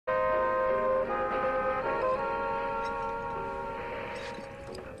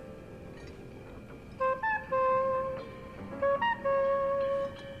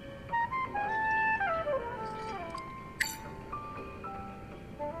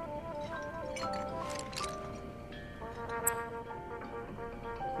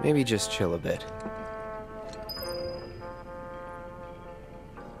Maybe just chill a bit.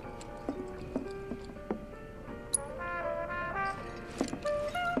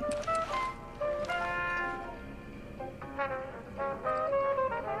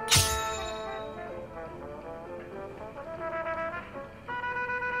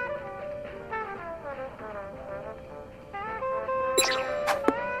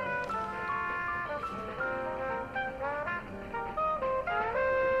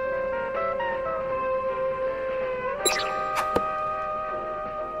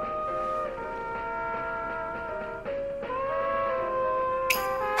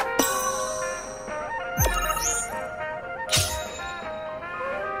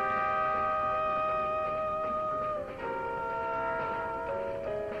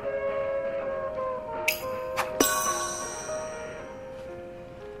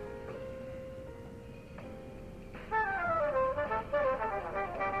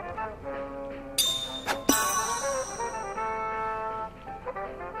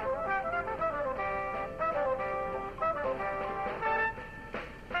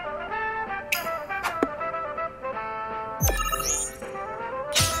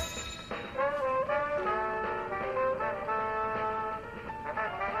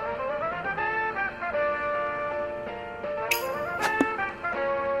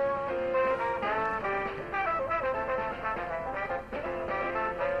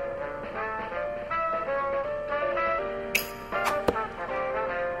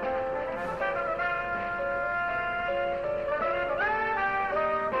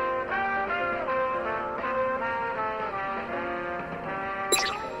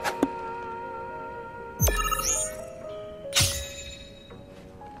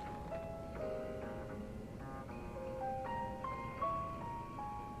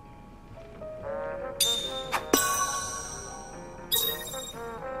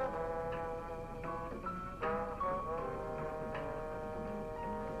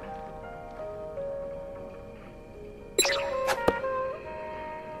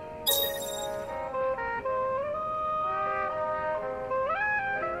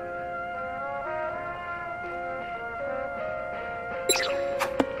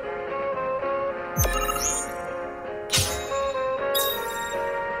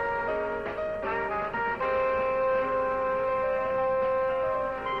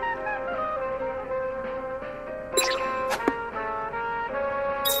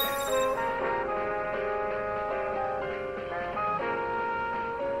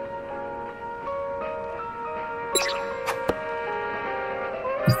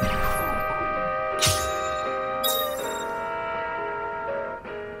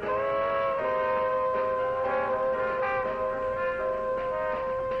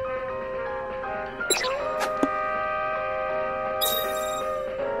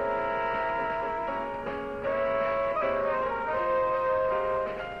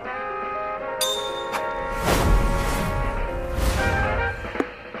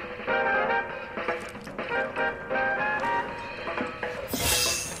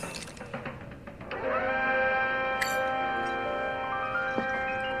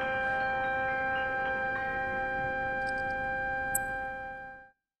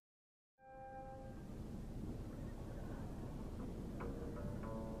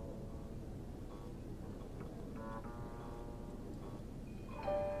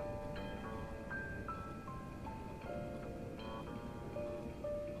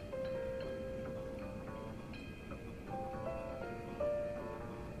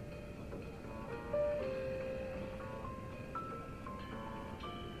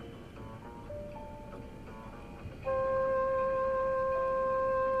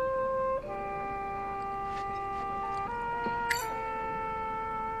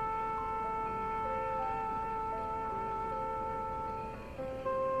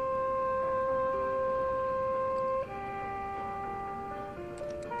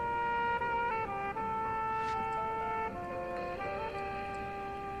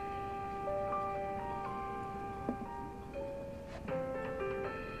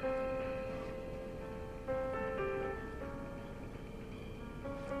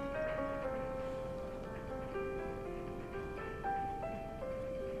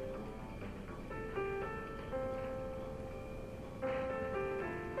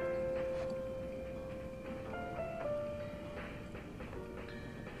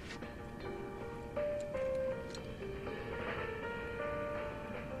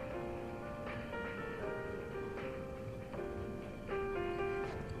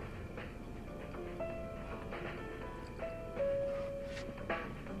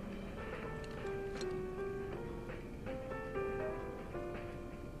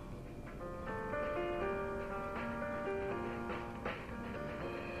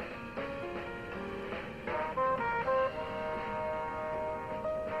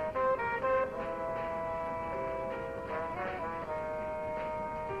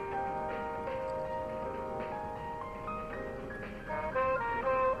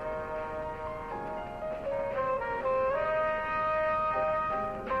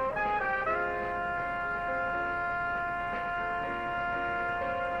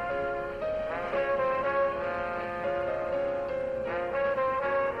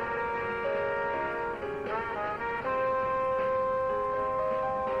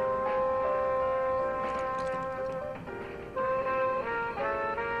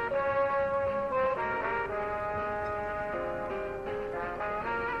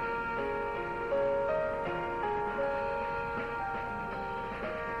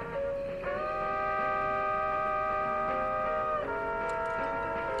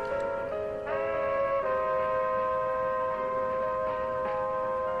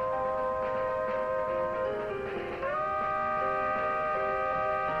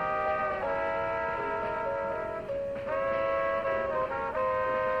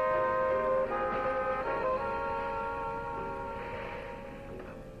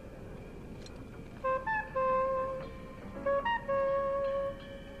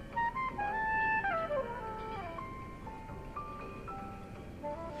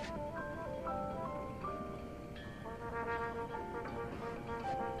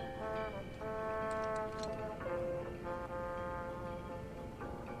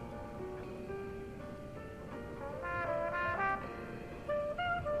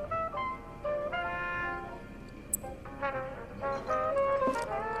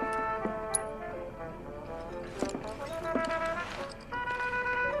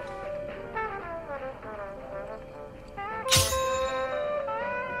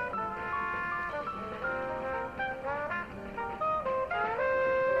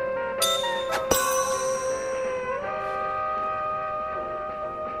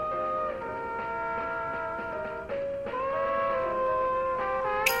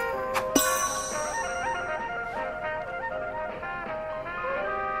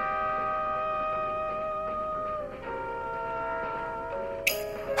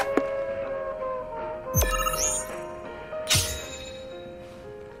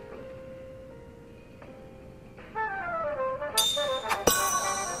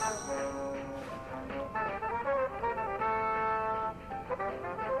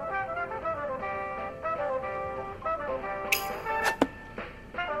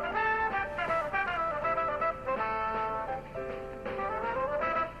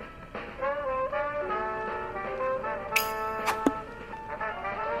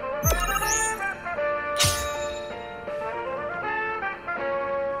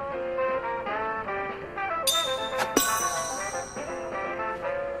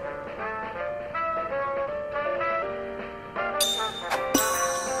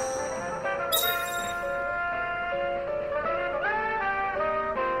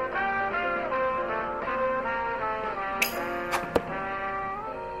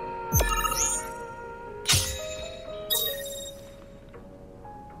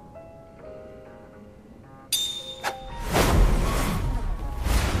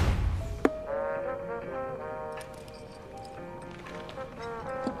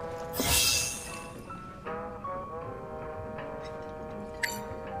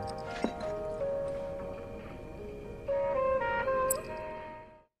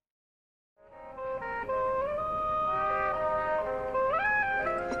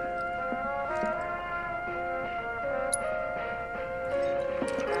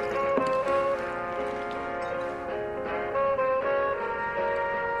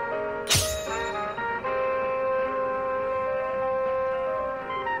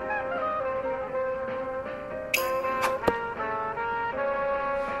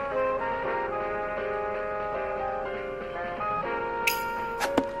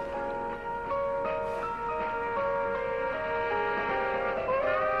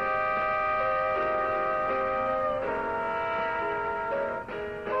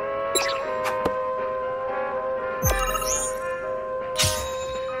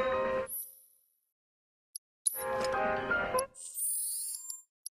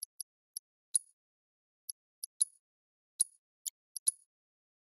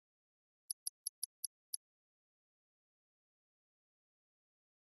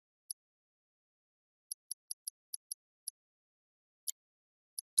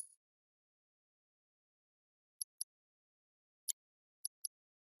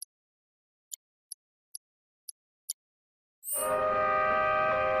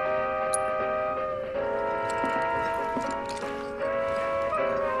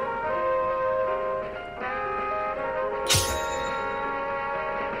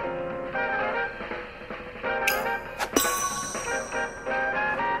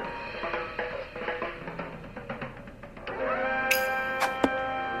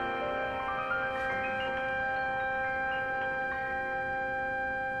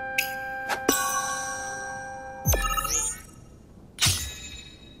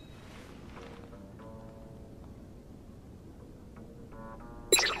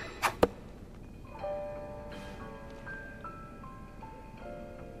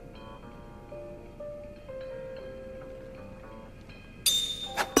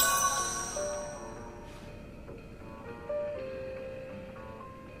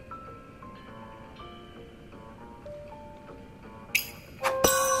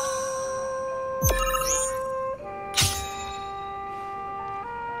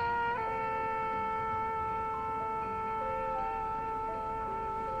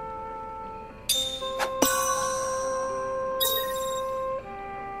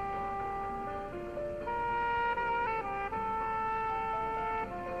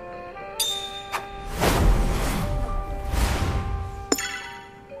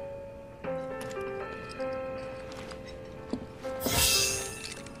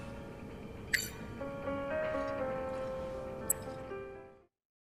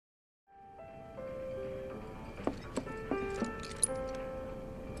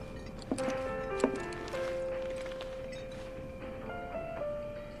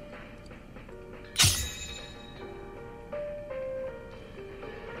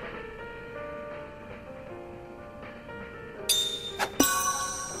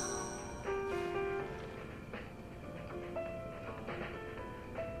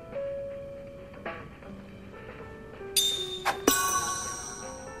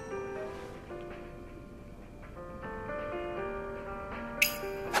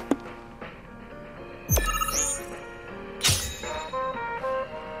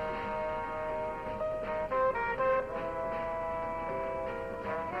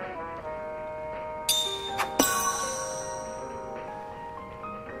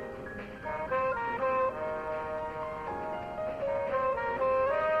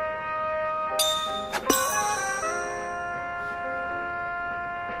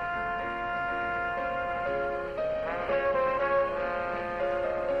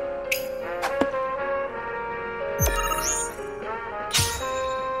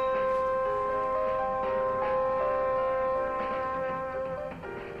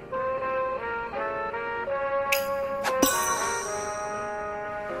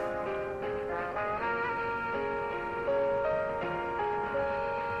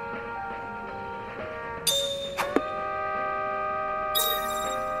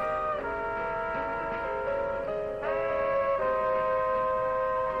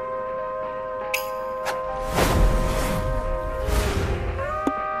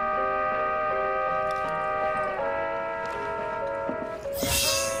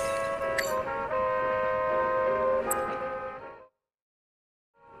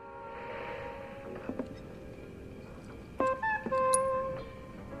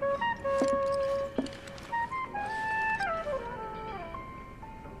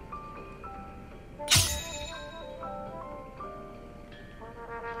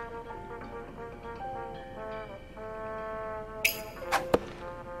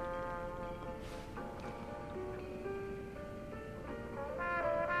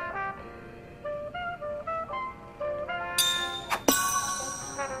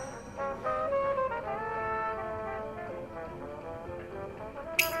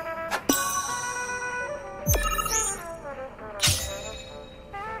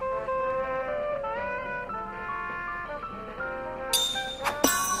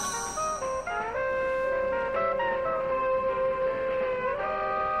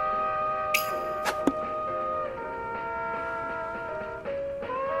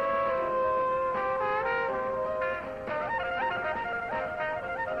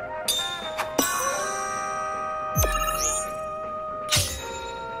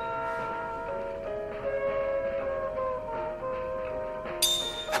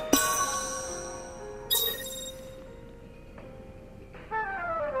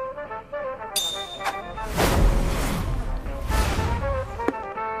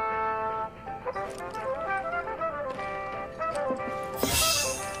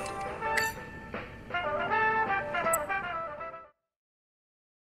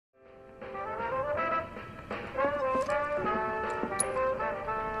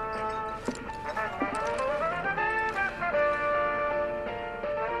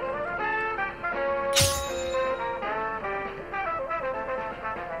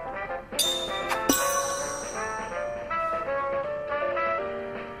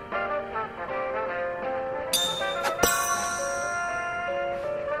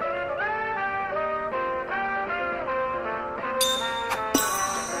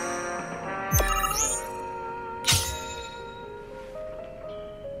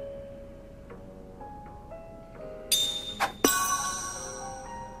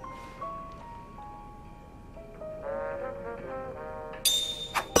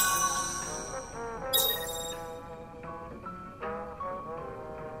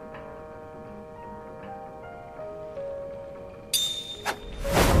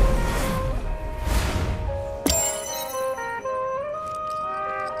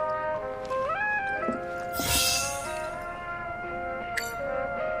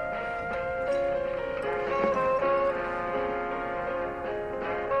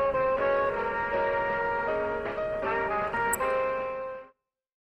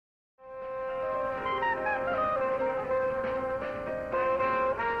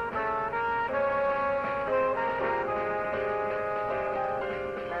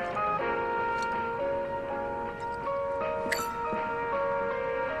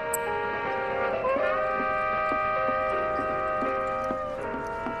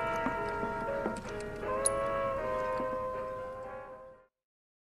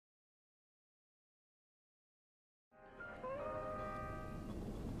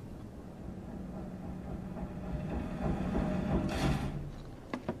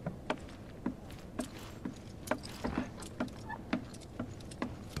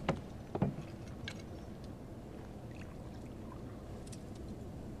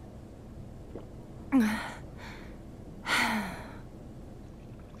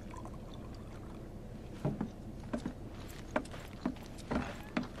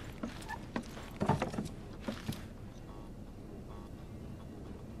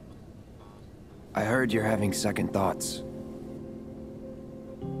 I heard you're having second thoughts.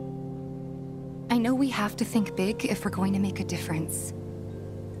 I know we have to think big if we're going to make a difference.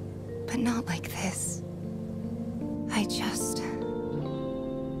 But not like this. I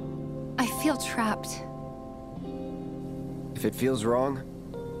feel trapped. If it feels wrong,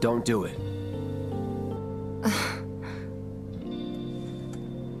 don't do it.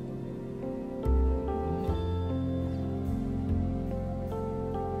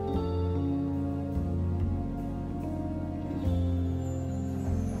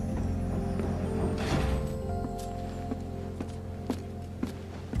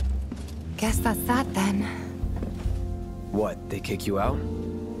 Guess that's that then. What, they kick you out?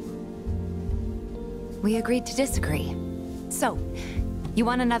 We agreed to disagree. So, you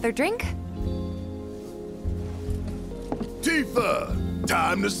want another drink? Tifa!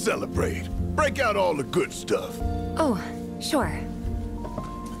 Time to celebrate. Break out all the good stuff. Oh, sure.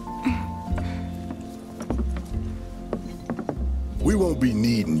 We won't be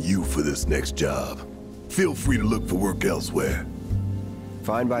needing you for this next job. Feel free to look for work elsewhere.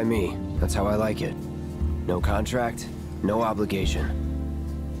 Fine by me. That's how I like it. No contract, no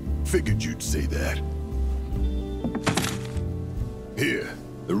obligation. Figured you'd say that. Here,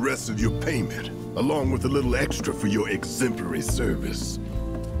 the rest of your payment, along with a little extra for your exemplary service.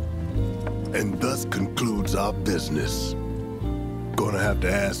 And thus concludes our business. Gonna have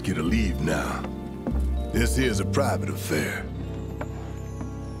to ask you to leave now. This here's a private affair.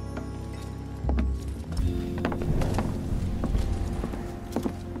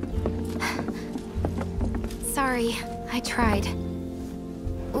 Sorry, I tried.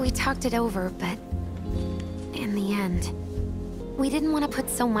 We talked it over, but in the end, we didn't want to put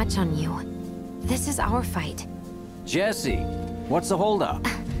so much on you. This is our fight. Jesse, what's the holdup?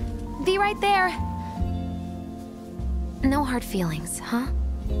 Be right there. No hard feelings, huh?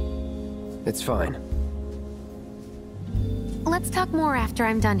 It's fine. Let's talk more after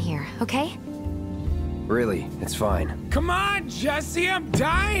I'm done here, okay? Really, it's fine. Come on, Jesse, I'm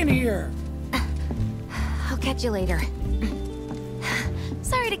dying here! I'll catch you later.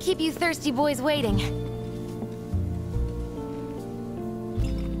 Sorry to keep you thirsty boys waiting.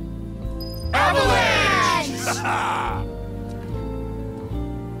 Avalanche!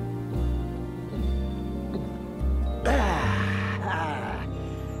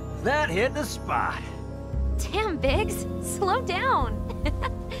 That hit the spot. Damn, Biggs. Slow down.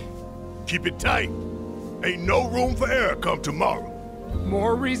 Keep it tight. Ain't no room for error come tomorrow.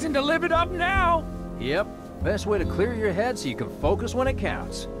 More reason to live it up now. Yep. Best way to clear your head so you can focus when it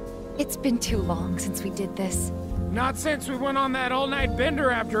counts. It's been too long since we did this. Not since we went on that all-night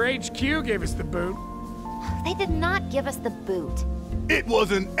bender after HQ gave us the boot. They did not give us the boot. It was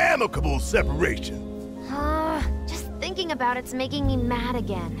an amicable separation. Just thinking about it's making me mad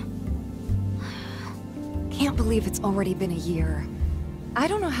again. Can't believe it's already been a year. I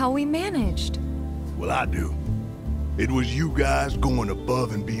don't know how we managed. Well, I do. It was you guys going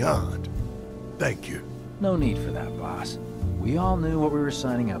above and beyond. Thank you. No need for that, boss. We all knew what we were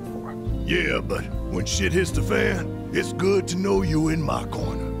signing up for. Yeah, but when shit hits the fan, it's good to know you in my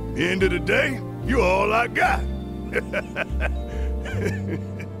corner. End of the day, you're all I got.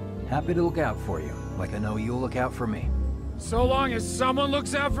 Happy to look out for you, like I know you'll look out for me. So long as someone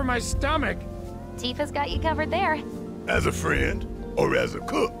looks out for my stomach. Tifa's got you covered there. As a friend, or as a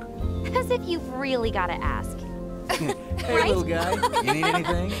cook. As if you've really gotta ask. Hey, Right? little guy, you need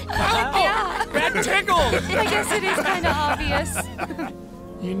anything? Yeah, That tickled! I guess it is kind of obvious.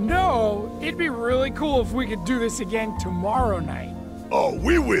 You know, it'd be really cool if we could do this again tomorrow night. Oh,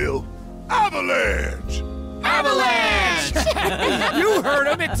 we will. Avalanche! Avalanche! You heard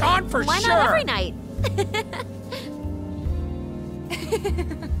him, it's on for Why sure! not every night?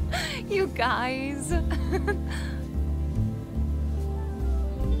 You guys.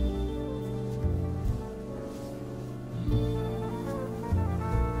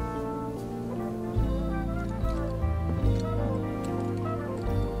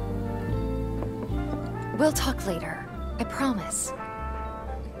 We'll talk later. I promise.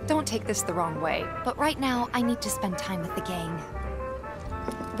 Don't take this the wrong way, but right now I need to spend time with the gang.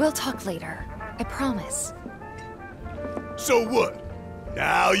 We'll talk later. I promise. So what?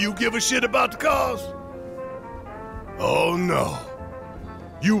 Now you give a shit about the cause? Oh no.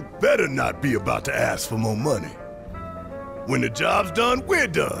 You better not be about to ask for more money. When the job's done, we're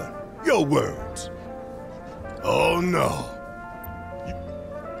done. Your words. Oh no.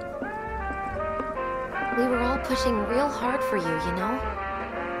 We were all pushing real hard for you, you know?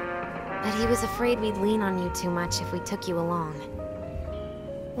 But he was afraid we'd lean on you too much if we took you along.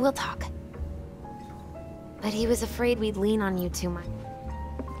 We'll talk. But he was afraid we'd lean on you too much.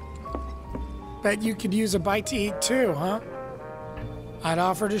 Bet you could use a bite to eat too, huh? I'd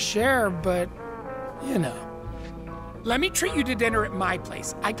offer to share, but, you know. Let me treat you to dinner at my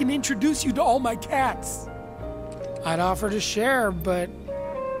place. I can introduce you to all my cats. I'd offer to share, but...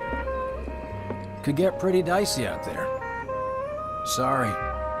 Could get pretty dicey out there. Sorry,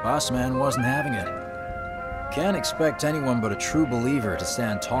 boss man wasn't having it. Can't expect anyone but a true believer to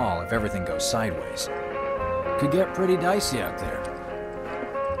stand tall if everything goes sideways. Could get pretty dicey out there.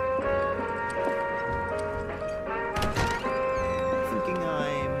 Thinking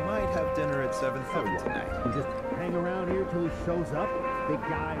I might have dinner at 7:30 tonight. You just hang around here till he shows up? Big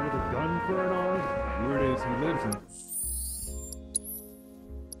guy with a gun for an arm? Word is he lives in...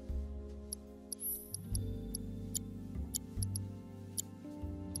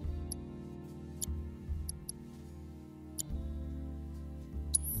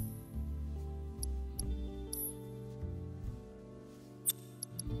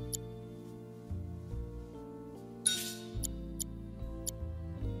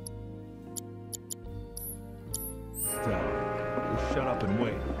 Shut up and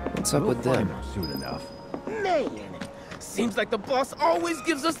wait. What's up with them? Soon enough. Man, seems like the boss always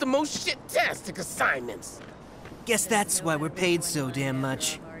gives us the most shit-tastic assignments. Guess that's why we're paid so damn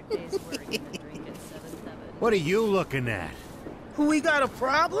much. What are you looking at? We got a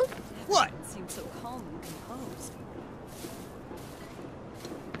problem? What? Seems so calm and composed.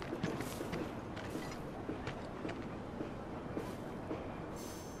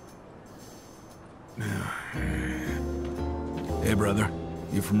 Hey, brother.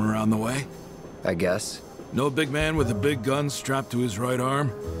 You from around the way? I guess. Know a big man with a big gun strapped to his right arm?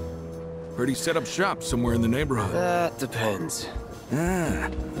 Heard he set up shop somewhere in the neighborhood. That depends. Ah.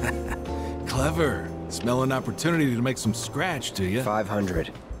 Clever. Smell an opportunity to make some scratch, do you?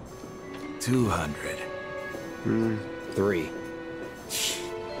 500. 200. 3.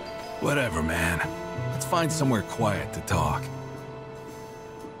 Whatever, man. Let's find somewhere quiet to talk.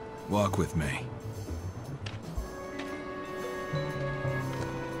 Walk with me.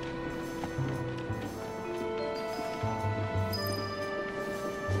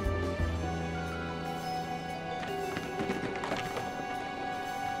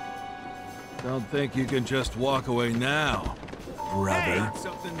 Don't think you can just walk away now, brother. Hey,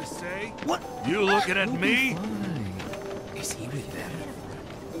 something to say? What? You looking at me? Is he with them?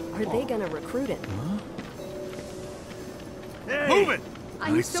 Are they gonna recruit him? Hey, move it!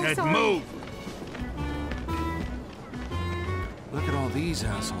 I'm so said sorry. move. Look at all these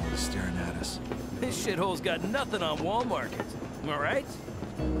assholes staring at us. This shithole's got nothing on Wall Market. Am I right?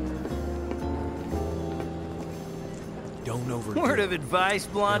 Don't overdo it. Word of advice,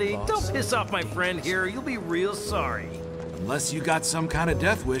 Blondie. Don't piss off my friend here. You'll be real sorry. Unless you got some kind of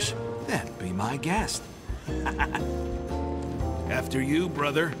death wish, then be my guest. After you,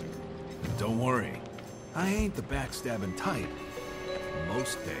 brother. Don't worry. I ain't the backstabbing type.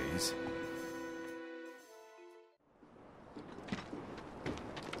 Most days.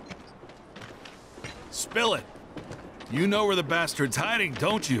 Spill it. You know where the bastard's hiding,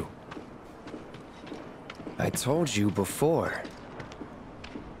 don't you? I told you before.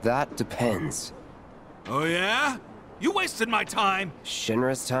 That depends. Oh yeah? You wasted my time.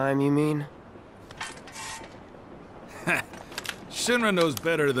 Shinra's time, you mean? Shinra knows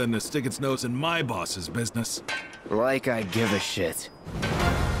better than to stick its nose in my boss's business. Like I give a shit.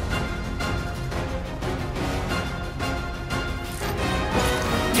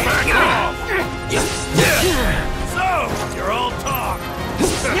 So, you're all talk.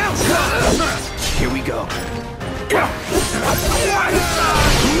 Here we go.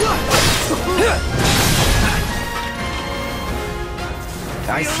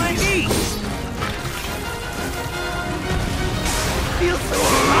 I see you. Feels so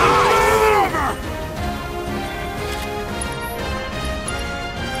alive!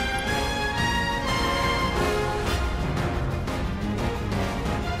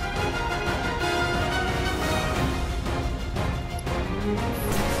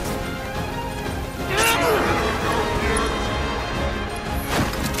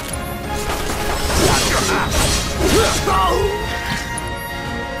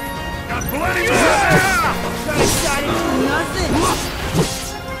 Got plenty of Got excited for nothing.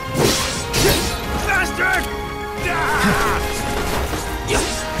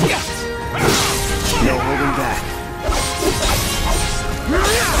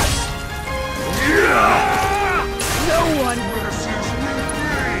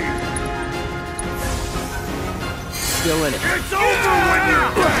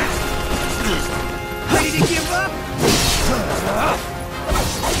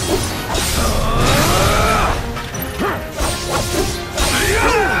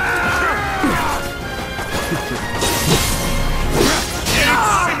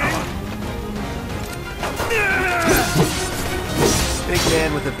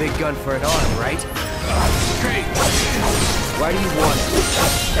 man with a big gun for an arm, right? Great! Why do you want it?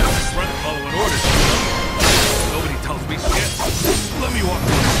 Run following orders. Nobody tells me shit. Let me walk.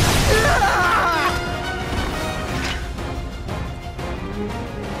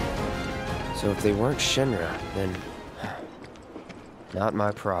 So if they weren't Shinra, then... not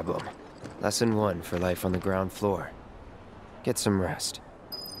my problem. Lesson 1 for life on the ground floor. Get some rest.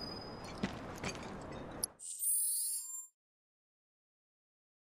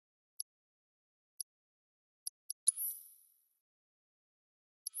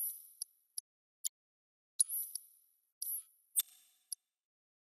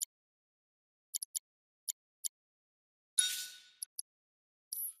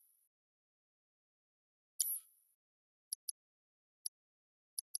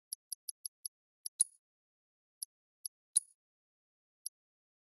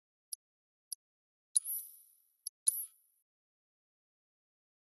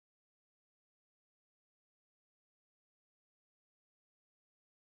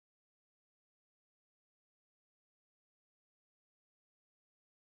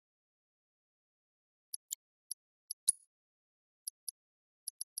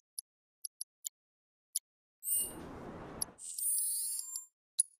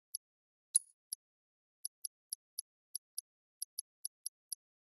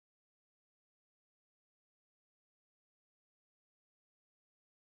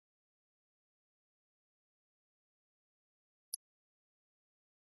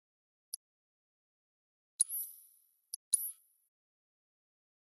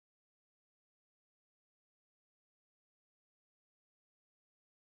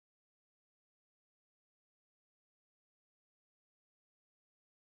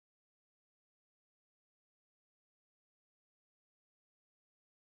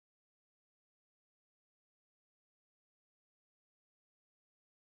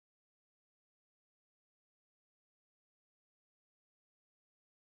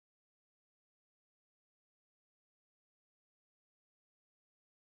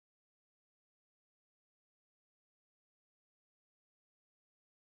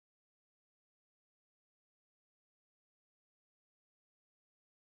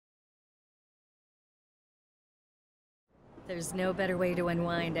 There's no better way to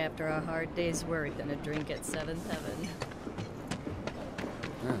unwind after a hard day's work than a drink at Seventh Heaven.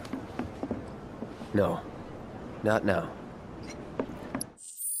 No. Not now.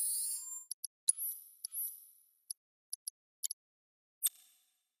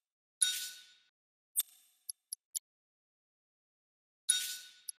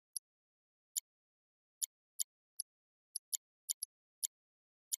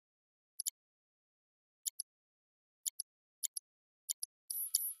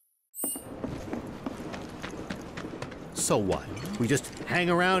 So what? We just hang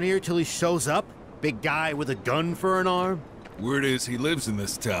around here till he shows up? Big guy with a gun for an arm? Word is he lives in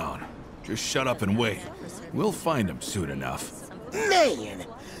this town. Just shut up and wait. We'll find him soon enough. Man!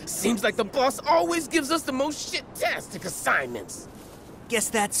 Seems like the boss always gives us the most shit-tastic assignments. Guess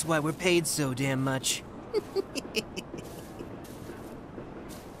that's why we're paid so damn much.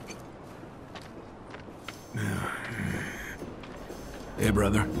 Hey,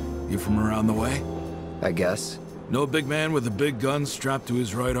 brother. You from around the way? I guess. No big man with a big gun strapped to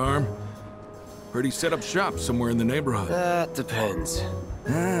his right arm? Heard he set up shop somewhere in the neighborhood. That depends.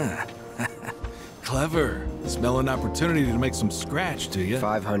 Ah. Clever. Smell an opportunity to make some scratch, do you?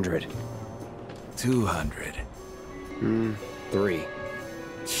 500. 200. 3.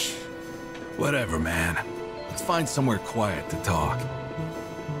 Whatever, man. Let's find somewhere quiet to talk.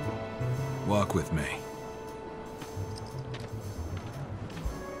 Walk with me.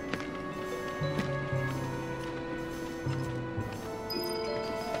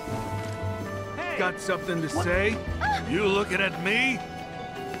 Got something to say? You looking at me?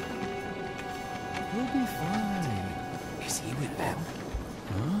 We'll be fine. Is he with them?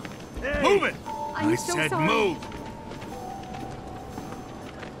 Huh? Hey, move it! I said move!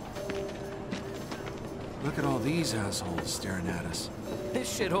 Look at all these assholes staring at us.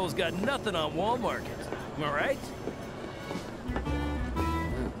 This shithole's got nothing on Wall Market. Am I right?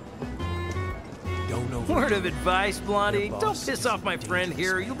 Word of advice, Blondie. Don't piss off my friend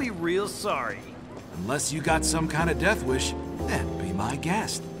here. You'll be real sorry. Unless you got some kind of death wish, then be my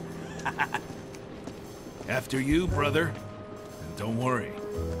guest. After you, brother. And don't worry,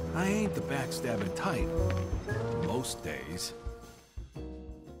 I ain't the backstabbing type. Most days.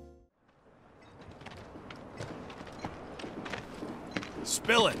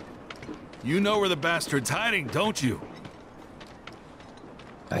 Spill it! You know where the bastard's hiding, don't you?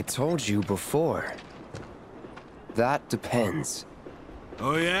 I told you before. That depends.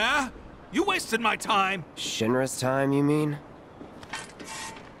 Oh yeah? You wasted my time! Shinra's time, you mean?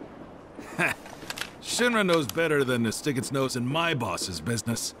 Shinra knows better than to stick its nose in my boss's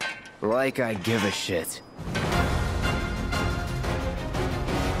business. Like I give a shit.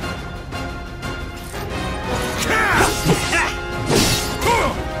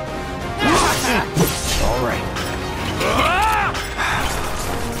 All right.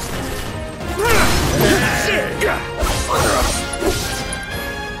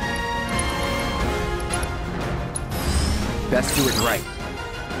 Best do it right.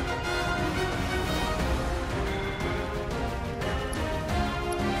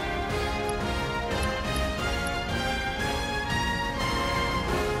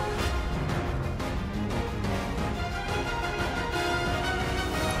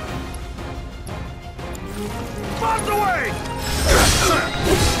 Bombs away!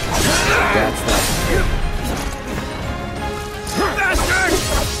 That's that. Bastard!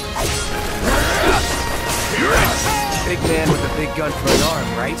 Big man with a big gun for an arm,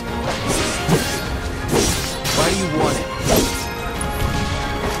 right? Why do you want it?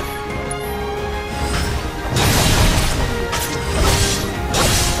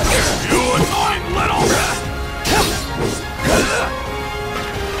 You annoying little...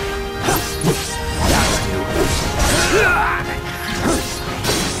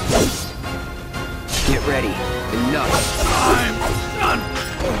 Get ready. Enough. I'm done.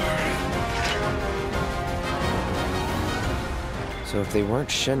 So if they weren't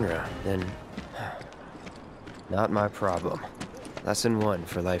Shinra, then... not my problem. Lesson 1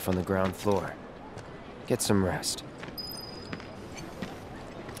 for life on the ground floor. Get some rest.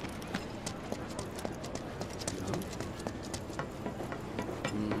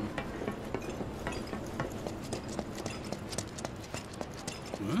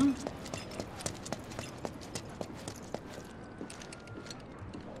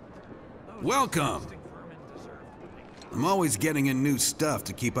 Welcome! I'm always getting in new stuff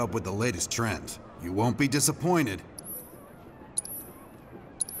to keep up with the latest trends. You won't be disappointed.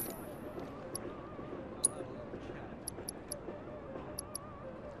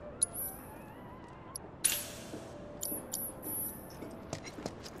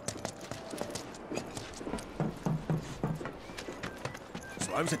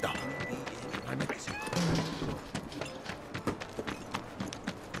 So I was at the...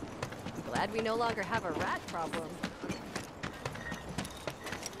 Glad we no longer have a rat problem.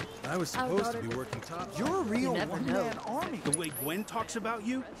 I was supposed to be working top. You're a real never one-man know. army. The way Gwen talks about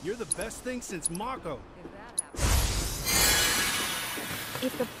you, you're the best thing since Mako.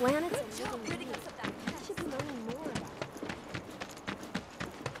 If the planet's ridding us of that, we should be learning more about it.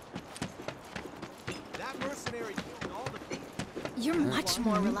 That mercenary killed all the people. You're much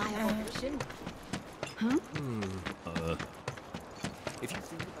more reliable than Shinra. Huh? If you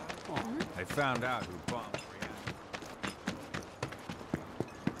think about it, I found out who bombed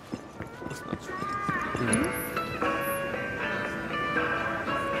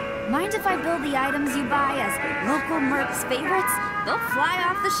Mind if I build the items you buy as local mercs' favorites? They'll fly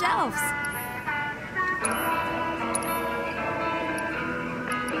off the shelves.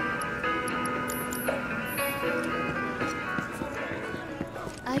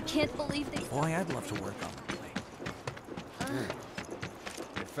 I can't believe they... Boy, I'd love to work on the plane.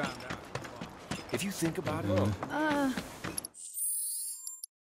 I found out. if you think about it.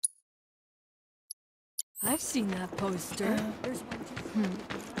 I've seen that poster.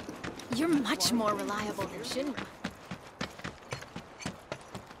 You're much more reliable than Shinra.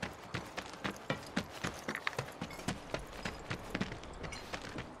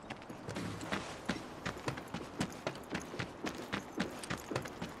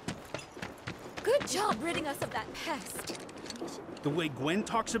 Good job ridding us of that pest. The way Gwen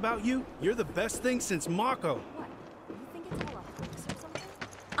talks about you, you're the best thing since Mako. What? You think it's all a hoax or something?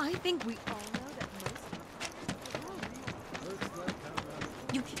 I think we all know that most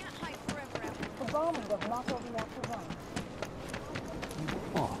of you can't hide forever after the bombing of Mako Reactor 1.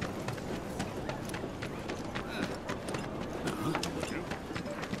 Oh.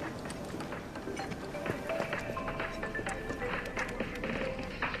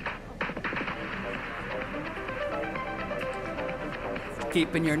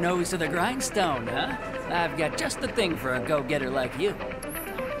 Keeping your nose to the grindstone, huh? I've got just the thing for a go-getter like you.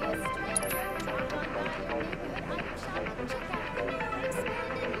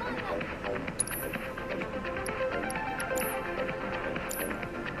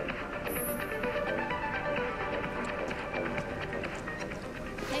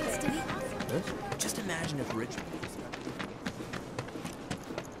 Thanks, Diddy. Just imagine if rich people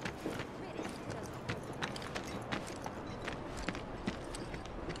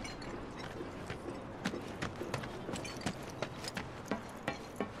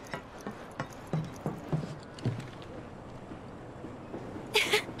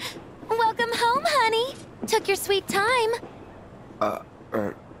Took your sweet time. Uh,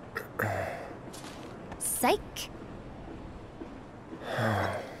 uh... Psych.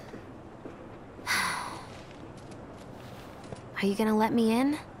 Are you gonna let me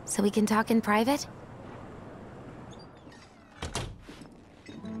in so we can talk in private?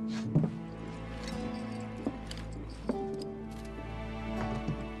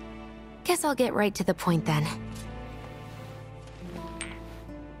 Guess I'll get right to the point then.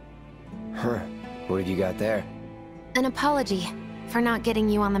 Huh. What have you got there? An apology for not getting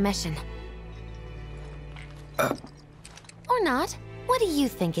you on the mission. Or not. What do you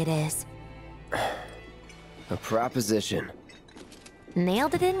think it is? A proposition.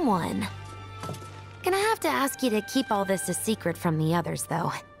 Nailed it in one. Gonna have to ask you to keep all this a secret from the others,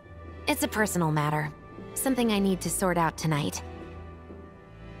 though. It's a personal matter. Something I need to sort out tonight.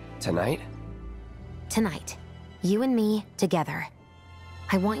 Tonight? Tonight. You and me, together.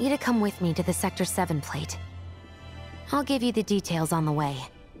 I want you to come with me to the Sector 7 plate. I'll give you the details on the way.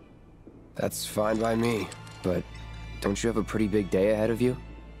 That's fine by me, but don't you have a pretty big day ahead of you?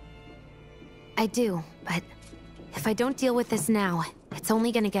 I do, but if I don't deal with this now, it's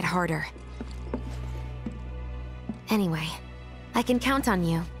only gonna get harder. Anyway, I can count on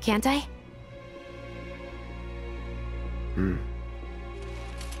you, can't I? Oh.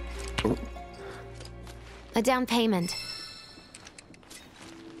 A down payment.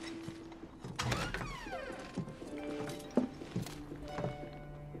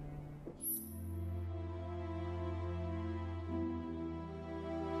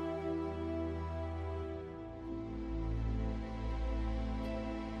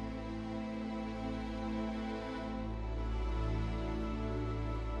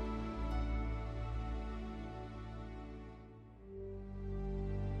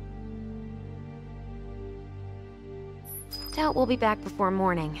 Doubt we'll be back before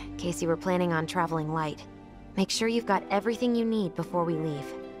morning, in case you were planning on traveling light. Make sure you've got everything you need before we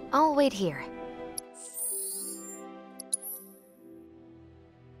leave. I'll wait here.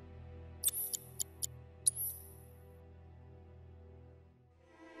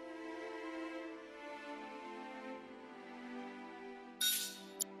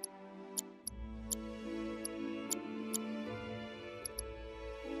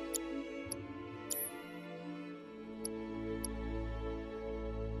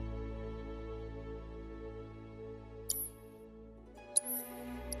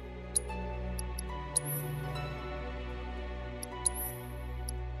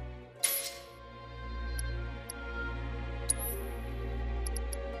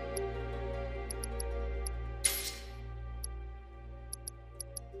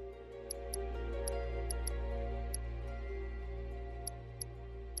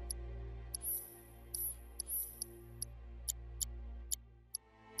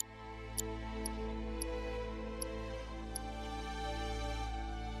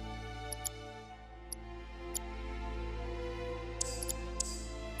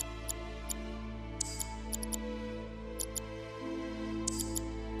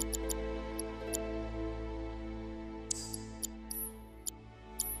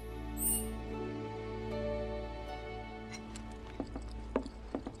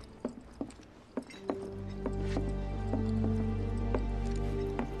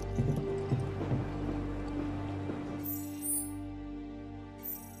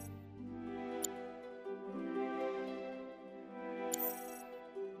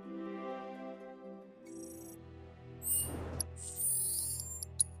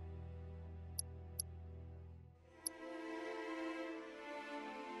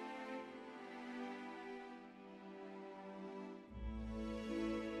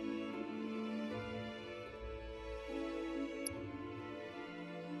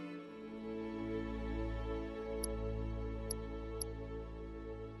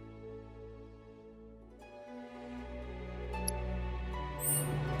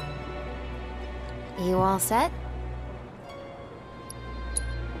 You all set?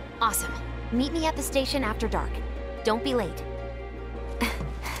 Awesome. Meet me at the station after dark. Don't be late.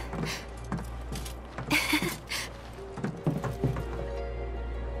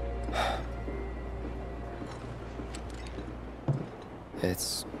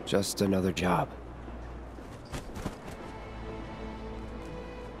 It's just another job.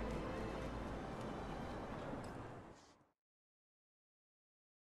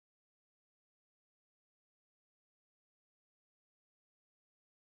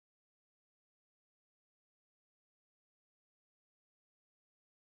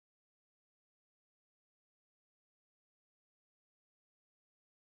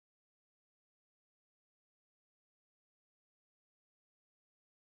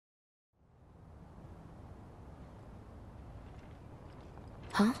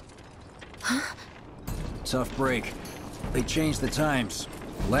 Huh? Tough break. They changed the times.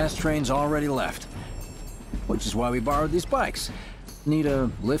 Last train's already left. Which is why we borrowed these bikes. Need a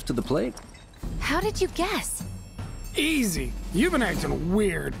lift to the plate? How did you guess? Easy. You've been acting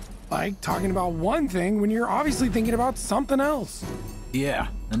weird. Like talking about one thing when you're obviously thinking about something else. Yeah,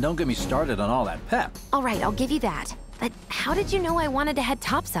 and don't get me started on all that pep. All right, I'll give you that. But how did you know I wanted to head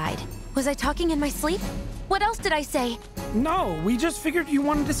topside? Was I talking in my sleep? What else did I say? No, we just figured you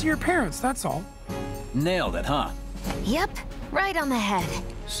wanted to see your parents, that's all. Nailed it, huh? Yep, right on the head.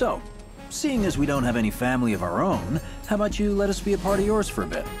 So, seeing as we don't have any family of our own, how about you let us be a part of yours for a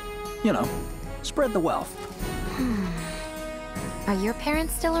bit? You know, spread the wealth. Are your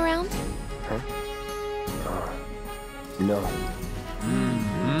parents still around? Huh? No.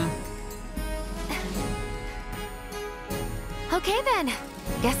 Okay then.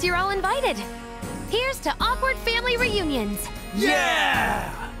 Guess you're all invited. Here's to awkward family reunions.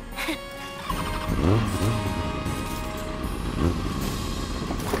 Yeah!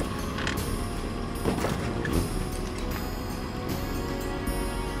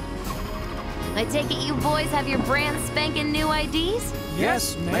 I take it you boys have your brand spanking new IDs?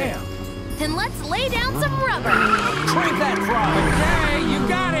 Yes, ma'am. Then let's lay down some rubber. Crank that frog! Okay, you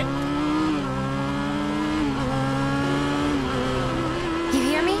got it. You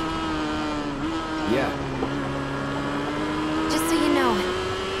hear me? Yeah. Just so you know,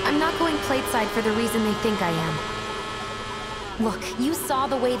 I'm not going plateside for the reason they think I am. Look, you saw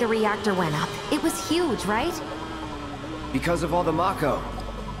the way the reactor went up. It was huge, right? Because of all the Mako.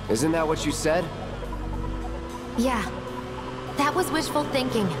 Isn't that what you said? Yeah. That was wishful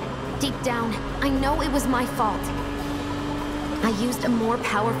thinking. Deep down, I know it was my fault. I used a more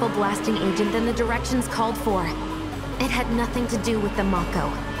powerful blasting agent than the directions called for. It had nothing to do with the Mako.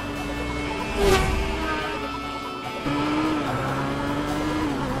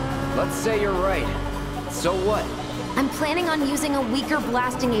 Let's say you're right. So what? I'm planning on using a weaker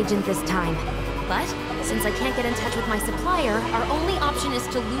blasting agent this time. But, since I can't get in touch with my supplier, our only option is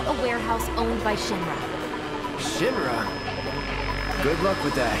to loot a warehouse owned by Shinra. Shinra? Good luck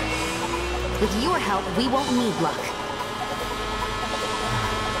with that. With your help, we won't need luck.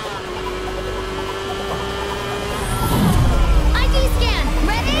 ID scan!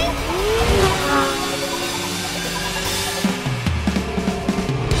 Ready?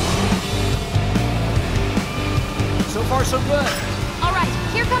 So far, so good. All right,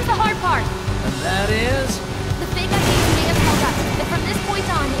 here comes the hard part. And that is? The fake IDs may have held up, but from this point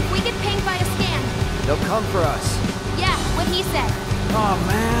on, if we get pinged by a scan... They'll come for us. Yeah, what he said. Oh,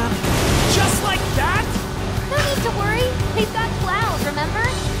 man. Just like that? No need to worry. We've got Cloud, remember?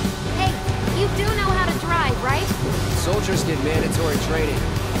 Hey, you do know how to drive, right? Soldiers get mandatory training.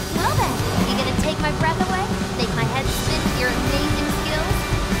 Well then, you gonna take my breath away? Make my head spin with your amazing skills?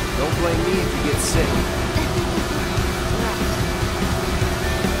 Don't blame me if you get sick.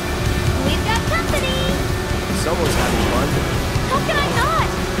 We've got company! Someone's having fun. How can I not?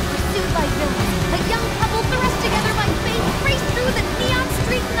 Pursued by villains, a young couple thrust together by fate race through the neon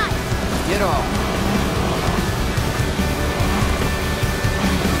street night. Get off.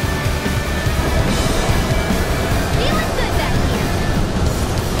 Feeling good back here.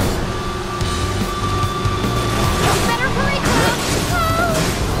 Better hurry, Cloud. Oh,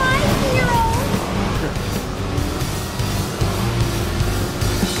 my hero.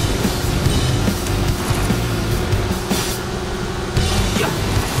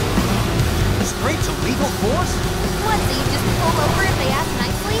 Straight to legal force? What, so you just pull over if they ask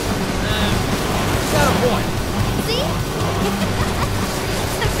nicely? Got a point. See?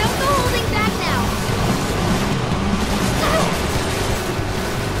 So don't go holding back now.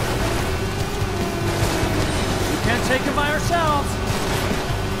 We can't take them by ourselves.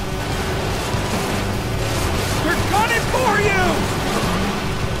 They're gunning for you!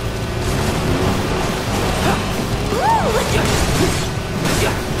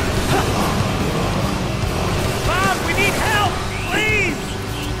 Bob, we need help! Please!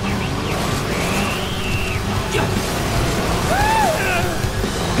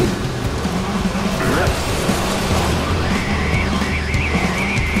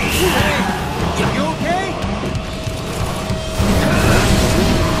 You okay?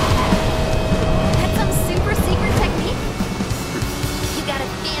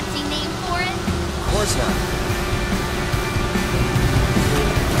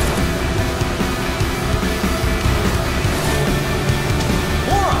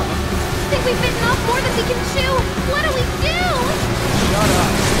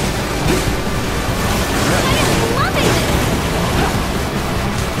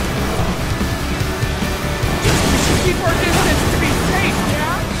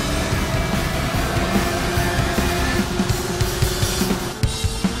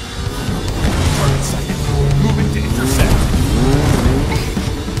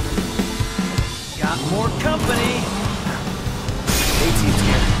 more company. AT's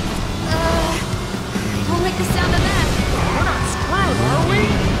here. Don't like the sound of that. We're not screwed, are we?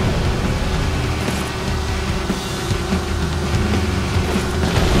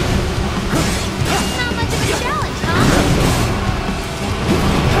 Not much of a challenge, huh?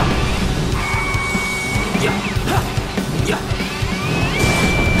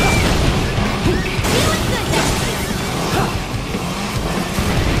 Feeling good down here.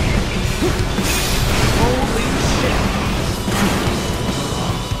 Holy shit.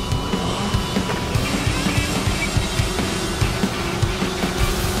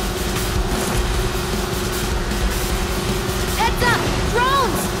 Heads up!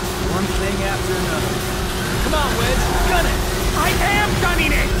 Drones! One thing after another. Come on, Wedge, gun it! I am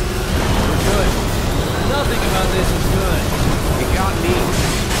gunning it! We're good. Nothing about this is good. You got me.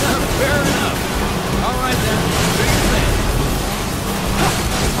 Fair enough. All right then, do your thing.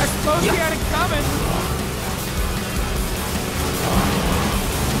 I suppose you had it coming.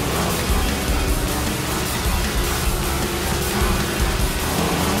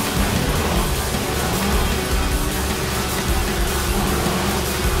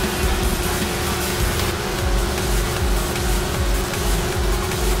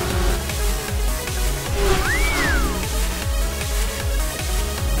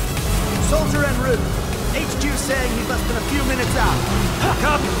 Soldier en route. HQ saying he's less than a few minutes out.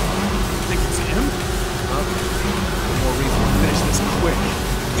 Copy. Think it's him? Okay. One more reason to finish this quick.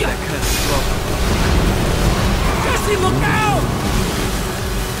 That kind of trouble. Jesse, look out!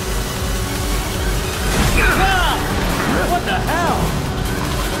 What the hell?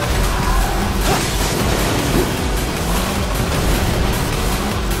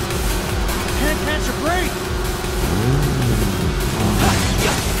 Can't catch a break.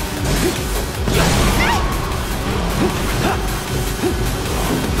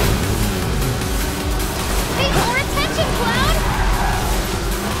 Pay more attention, Cloud!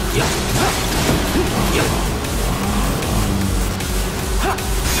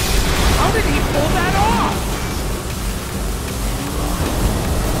 How did he pull that off?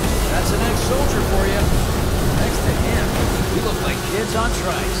 That's an ex-soldier for you. Next to him, we look like kids on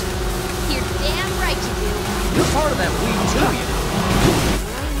trice. You're damn right you do. You're part of that we too, you know.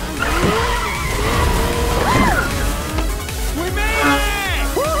 We made it!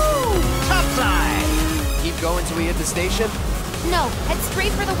 Woo! Topside! Keep going till we hit the station? No, head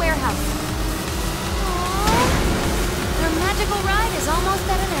straight for the warehouse. Aww. Our magical ride is almost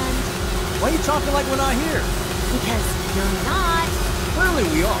at an end. Why are you talking like we're not here? Because you're not. Clearly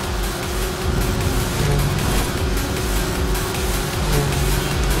we are.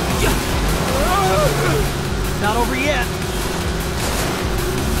 Not over yet.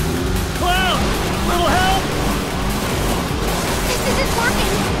 Cloud! Little help! This isn't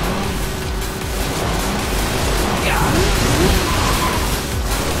working.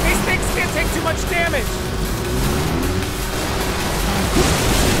 These things can't take too much damage.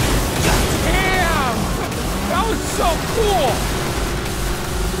 Damn! That was so cool!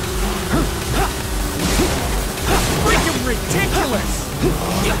 Freaking ridiculous!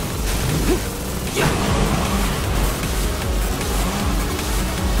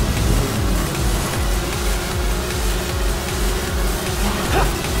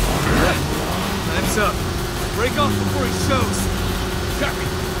 Time's up. Break off before he shows. Copy.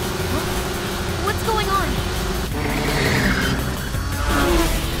 What's going on?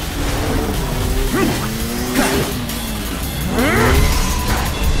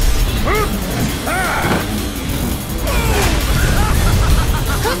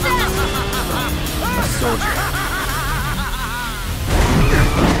 Who's that? A soldier.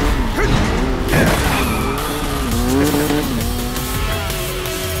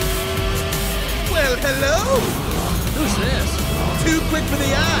 Well, hello! Who's this? Too quick for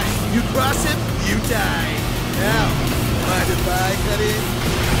the eye. You cross him, you die. Now, mind if I cut in?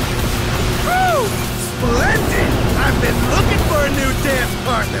 Woo! Splendid! I've been looking for a new dance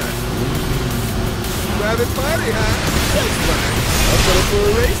partner. Private party, huh? That's fine. I'll settle for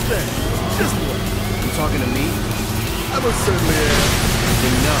a race then. Just one. You talking to me? I most certainly am.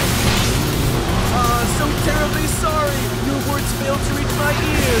 Then no. So terribly sorry. Your words failed to reach my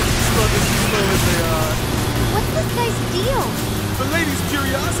ears, sluggish and slow as they are. What's this guy's deal? The lady's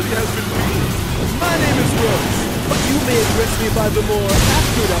curiosity has been piqued. My name is Roche, but you may address me by the more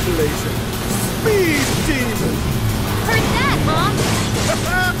accurate appellation, Speed Demon. Heard that, huh?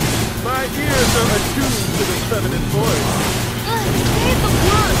 My ears are attuned to the feminine voice. Save the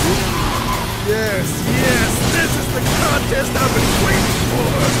blood! Yes, this is the contest I've been waiting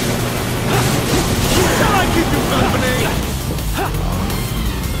for. Shall I keep you company?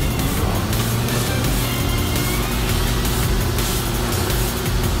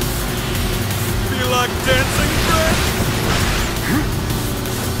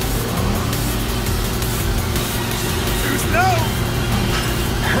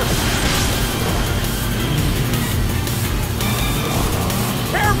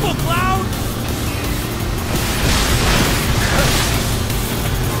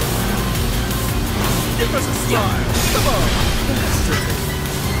 style! Come on!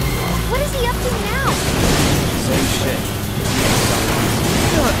 What is he up to now? Same shit.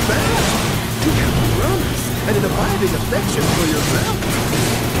 Not bad! You have promise and an abiding affection for your mount.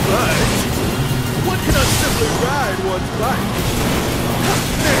 But one cannot simply ride one's bike.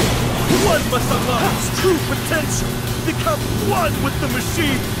 Nay, one must unlock its true potential, become one with the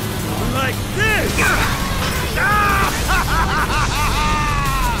machine, like this!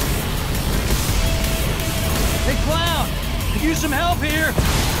 Hey, Clown! Could use some help here!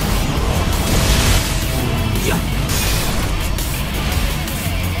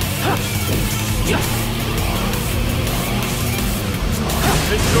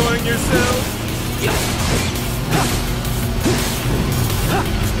 Enjoying yourself?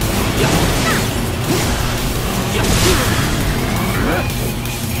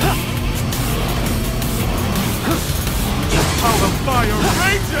 How the fire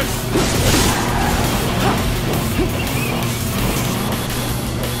rages!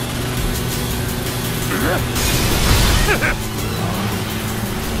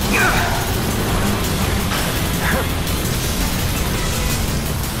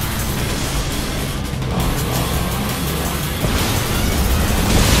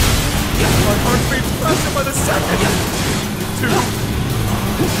 My heart beats faster by the second! 2.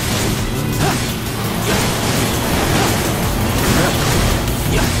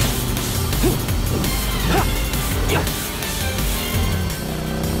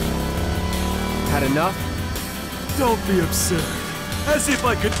 Had enough? Don't be absurd. As if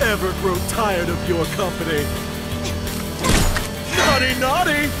I could ever grow tired of your company. Naughty,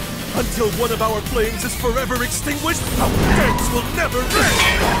 naughty! Until one of our flames is forever extinguished, our dance will never end!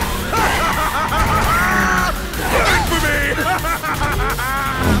 Burn for me!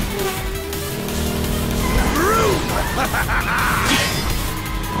 Rude!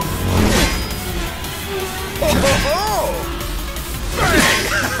 Oh ho ho!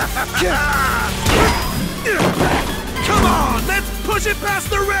 Come on, let's push it past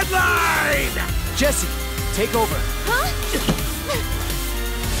the red line! Jesse, take over.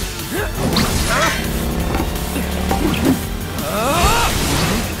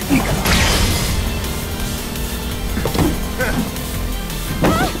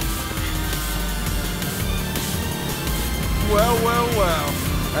 Well, well, well.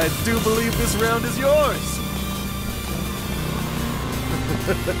 I do believe this round is yours.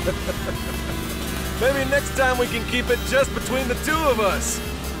 Maybe next time we can keep it just between the two of us.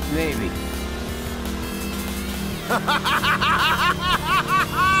 Maybe.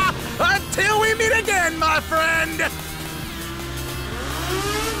 Until we meet again, my friend!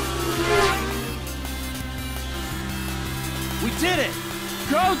 We did it!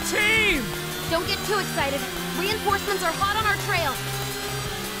 Go team! Don't get too excited. Reinforcements are hot on our trail.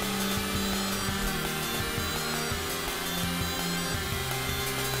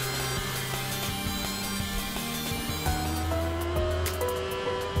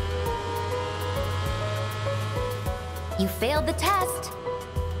 You failed the test.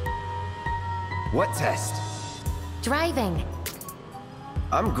 What test? Driving.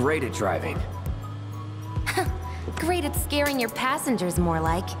 I'm great at driving. Great at scaring your passengers, more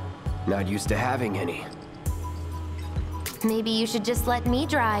like. Not used to having any. Maybe you should just let me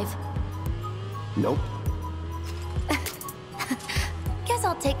drive. Nope. Guess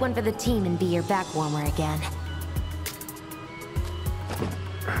I'll take one for the team and be your back warmer again.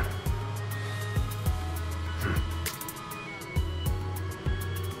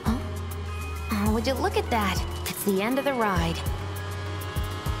 Oh, would you look at that? It's the end of the ride.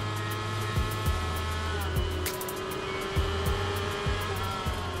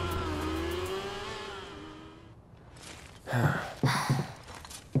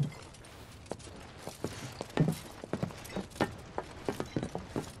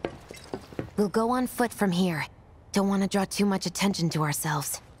 We'll go on foot from here. Don't want to draw too much attention to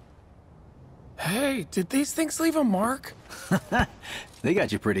ourselves. Hey, did these things leave a mark? They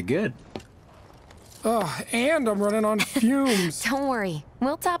got you pretty good. Oh, and I'm running on fumes. Don't worry.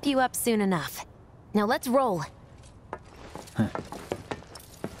 We'll top you up soon enough. Now let's roll.